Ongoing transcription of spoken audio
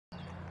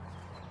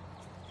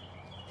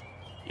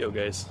Yo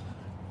guys,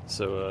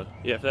 so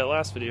yeah, for that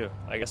last video,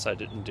 I guess I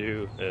didn't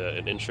do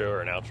an intro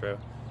or an outro,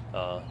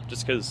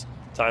 just because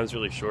time's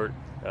really short.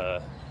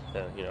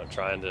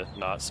 Trying to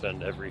not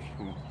spend every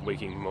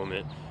waking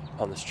moment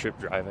on this trip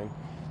driving.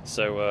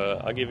 So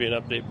I'll give you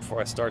an update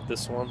before I start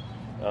this one.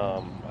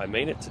 I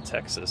made it to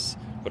Texas,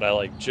 but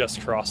I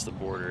just crossed the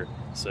border.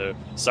 So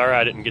sorry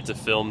I didn't get to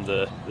film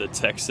the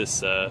Texas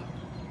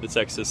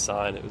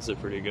sign. It was a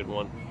pretty good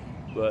one,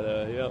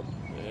 but yeah,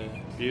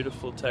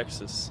 beautiful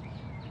Texas.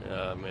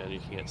 Man, you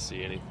can't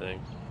see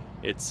anything.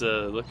 It's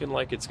looking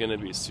like it's going to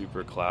be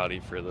super cloudy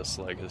for this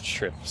leg of the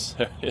trip,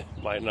 so it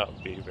might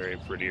not be very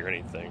pretty or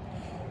anything.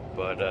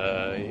 But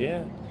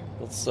yeah,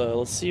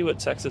 let's see what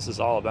Texas is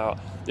all about.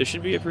 This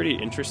should be a pretty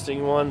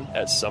interesting one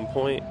at some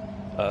point,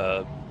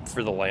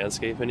 for the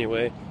landscape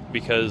anyway,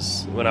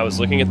 because when I was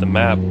looking at the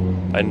map,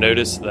 I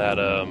noticed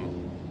that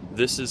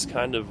this is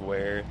kind of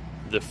where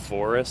the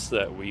forest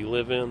that we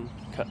live in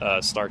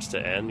starts to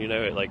end.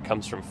 It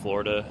comes from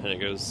Florida and it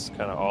goes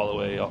kind of all the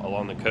way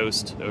along the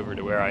coast over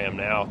to where I am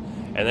now,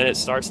 and then it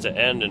starts to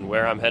end, and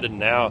where I'm headed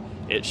now,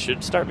 it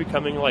should start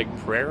becoming like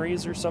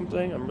prairies or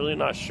something. I'm really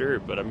not sure,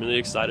 but I'm really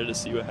excited to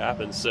see what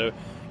happens. So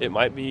it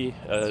might be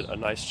a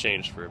nice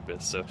change for a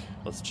bit, so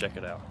let's check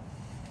it out.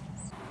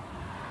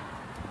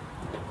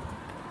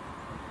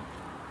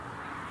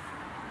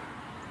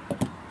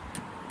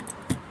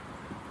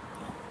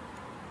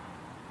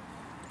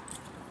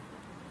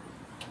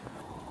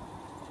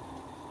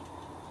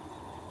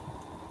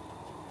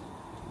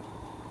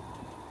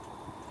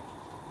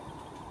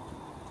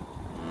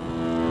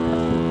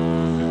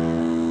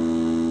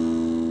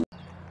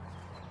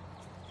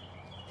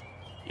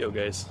 Yo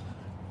guys,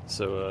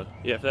 so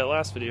yeah, for that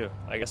last video,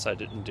 I guess I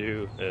didn't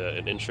do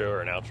an intro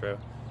or an outro,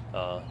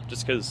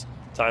 just because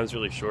time's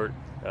really short.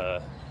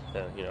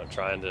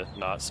 Trying to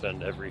not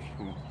spend every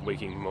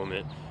waking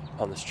moment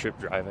on this trip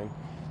driving.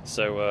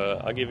 So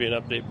I'll give you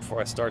an update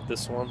before I start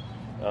this one.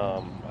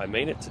 I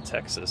made it to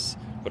Texas,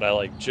 but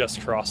I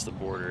just crossed the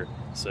border.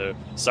 So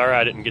sorry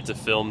I didn't get to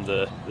film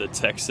the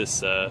Texas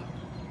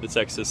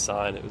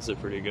sign. It was a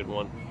pretty good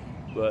one,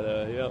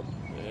 but yeah,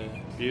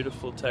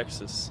 beautiful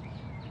Texas.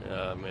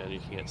 Man, you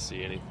can't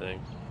see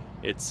anything.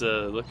 It's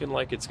looking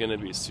like it's going to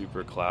be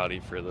super cloudy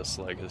for this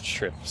leg of the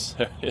trip,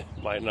 so it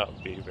might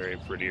not be very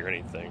pretty or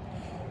anything.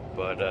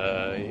 But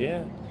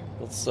yeah,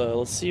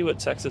 let's see what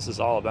Texas is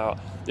all about.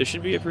 This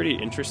should be a pretty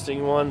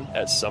interesting one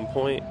at some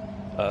point,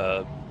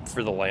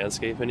 for the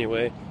landscape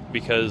anyway,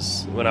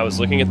 because when I was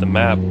looking at the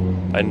map,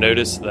 I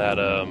noticed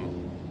that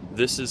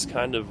this is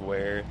kind of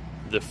where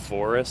the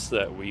forest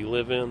that we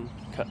live in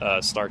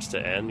starts to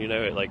end.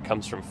 It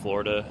comes from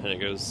Florida and it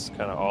goes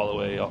kind of all the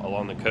way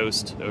along the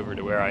coast over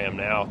to where I am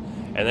now,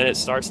 and then it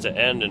starts to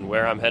end, and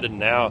where I'm headed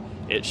now,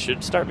 it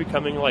should start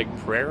becoming like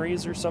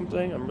prairies or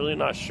something. I'm really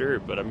not sure,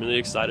 but I'm really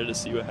excited to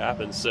see what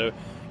happens. So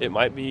it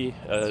might be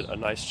a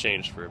nice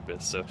change for a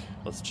bit, so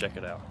let's check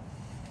it out.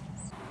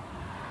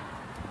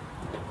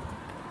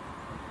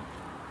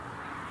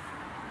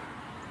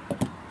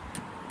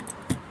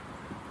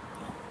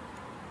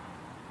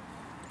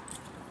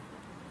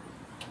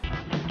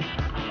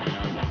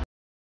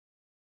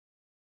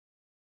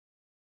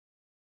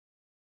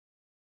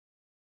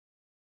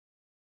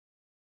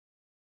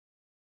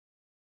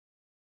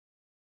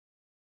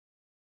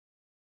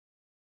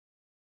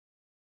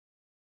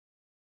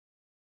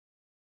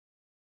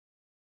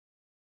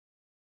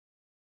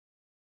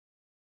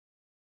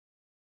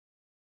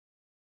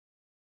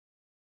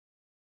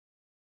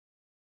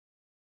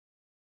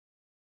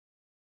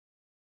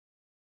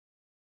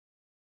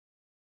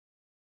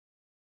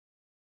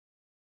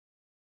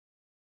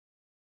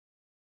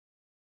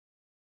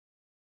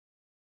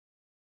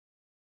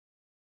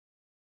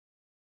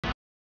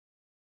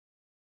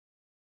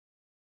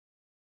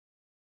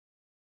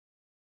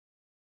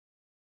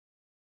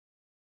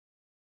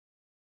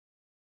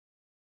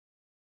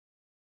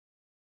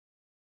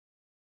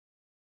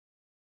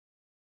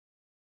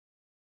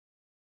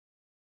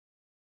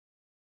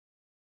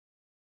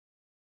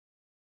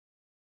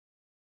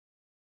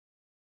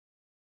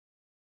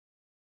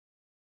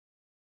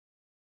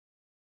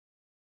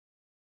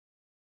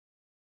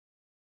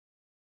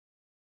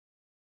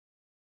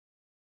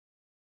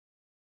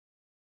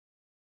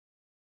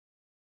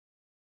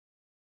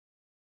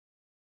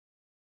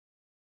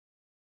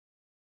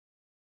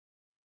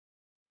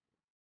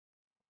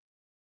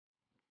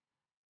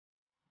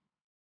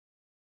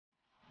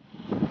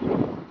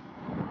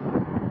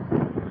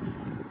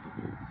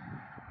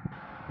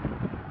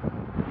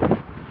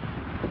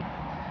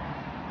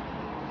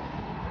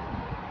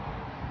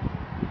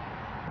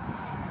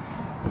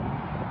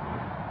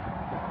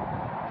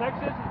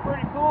 Texas is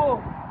pretty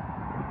cool.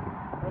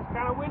 It's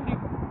kind of windy.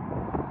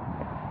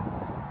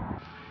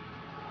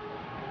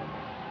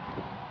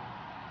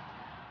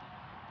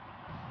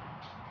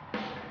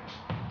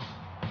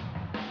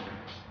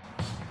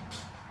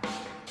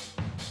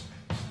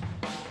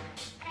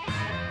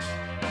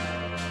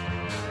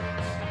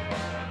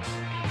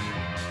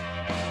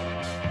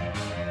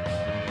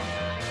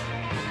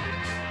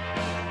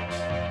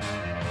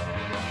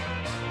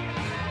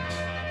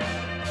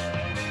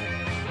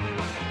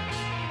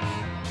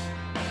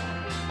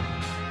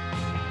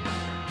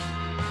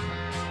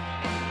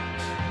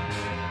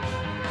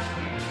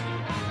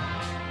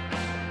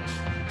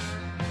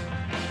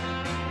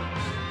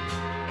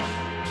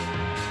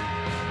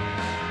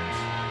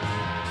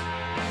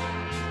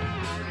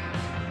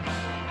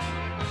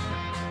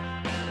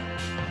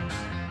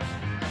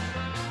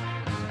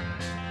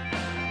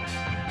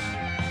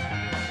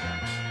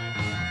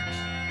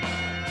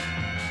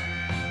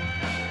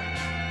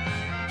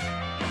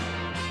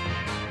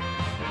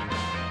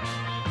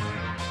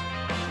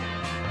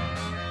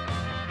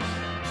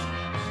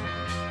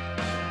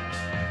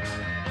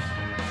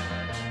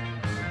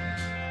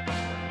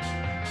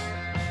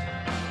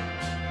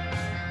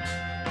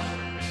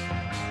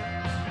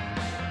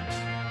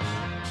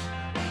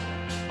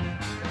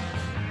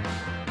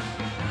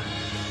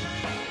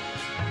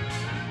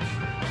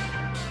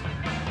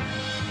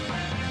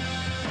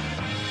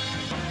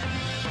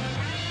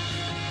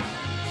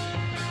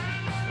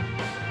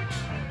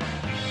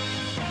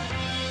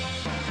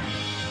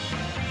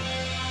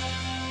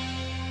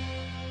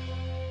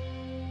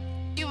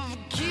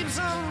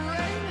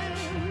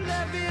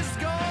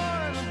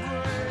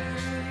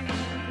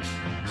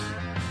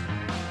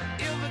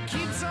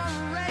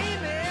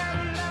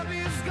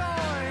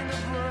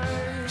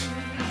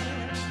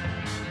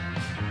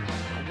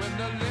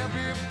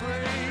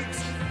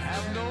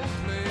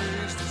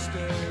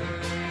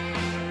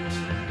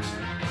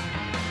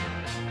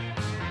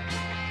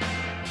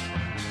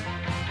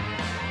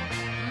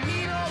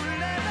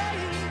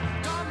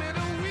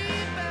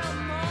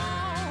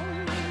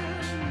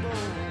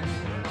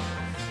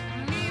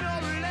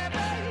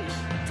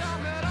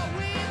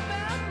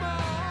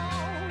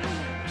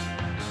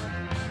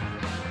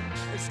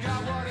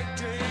 got what it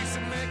takes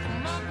to make a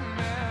mountain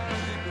man.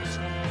 He goes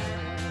home.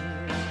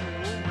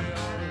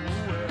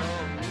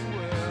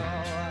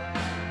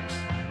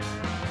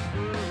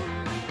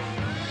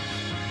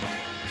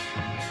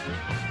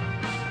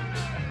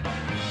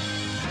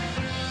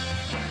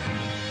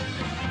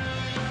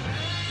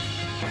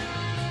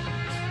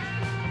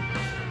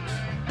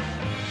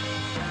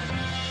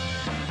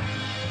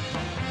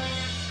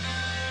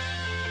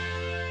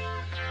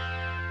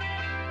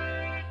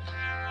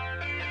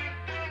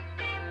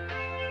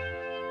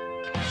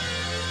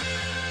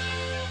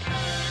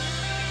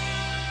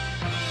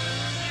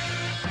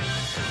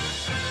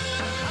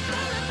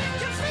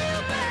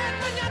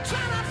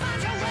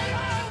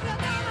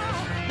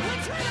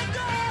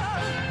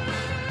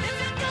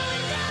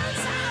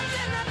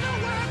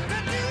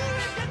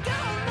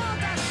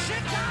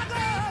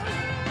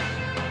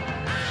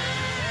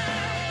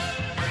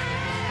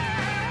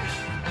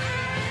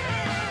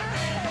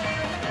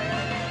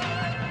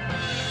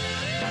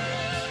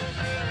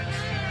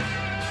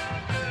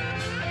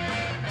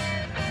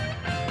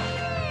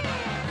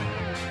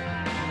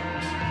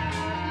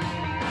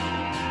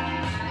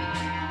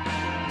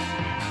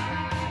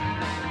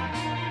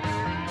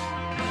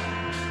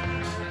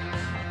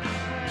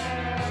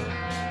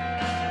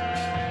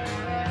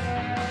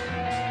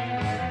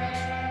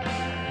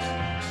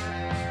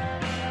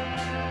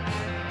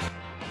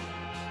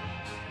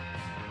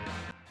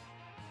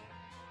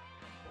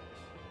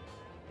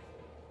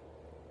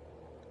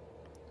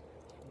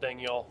 Dang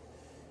y'all,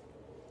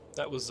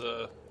 that was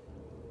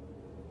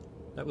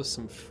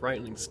some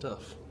frightening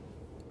stuff.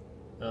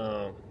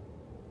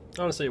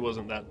 Honestly, it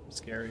wasn't that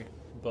scary,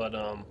 but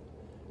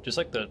just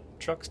like the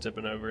trucks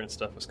tipping over and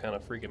stuff was kind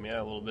of freaking me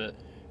out a little bit.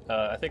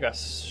 I think I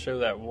showed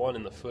that one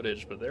in the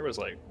footage, but there was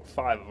like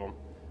 5 of them,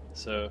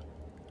 so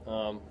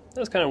that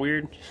was kind of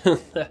weird.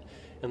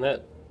 And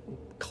that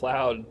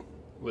cloud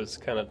was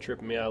kind of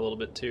tripping me out a little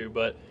bit too,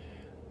 but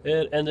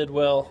it ended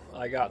well.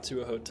 I got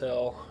to a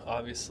hotel.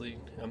 Obviously,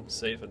 I'm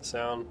safe and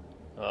sound.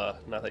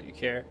 Not that you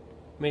care.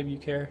 Maybe you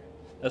care.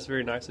 That's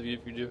very nice of you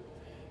if you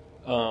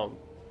do.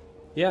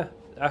 Yeah,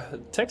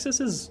 Texas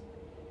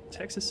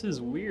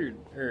is weird.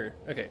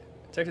 Okay,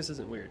 Texas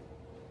isn't weird.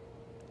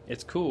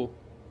 It's cool,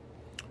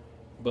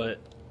 but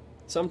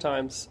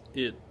sometimes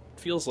it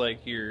feels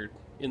like you're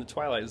in the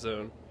Twilight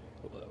Zone.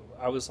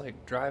 I was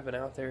like driving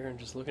out there and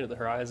just looking at the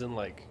horizon,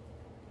 like,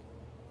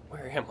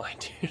 where am I,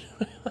 dude?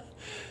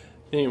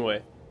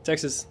 Anyway,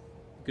 Texas,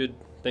 good.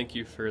 Thank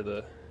you for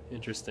the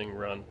interesting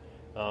run.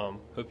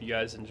 Hope you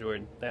guys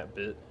enjoyed that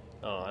bit.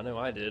 I know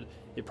I did.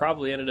 It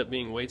probably ended up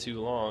being way too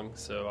long,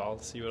 so I'll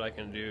see what I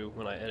can do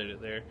when I edit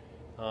it there.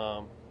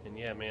 And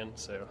yeah, man,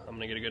 so I'm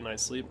gonna get a good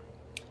night's sleep.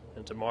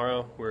 And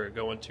tomorrow we're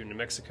going to New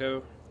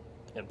Mexico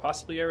and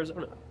possibly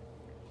Arizona.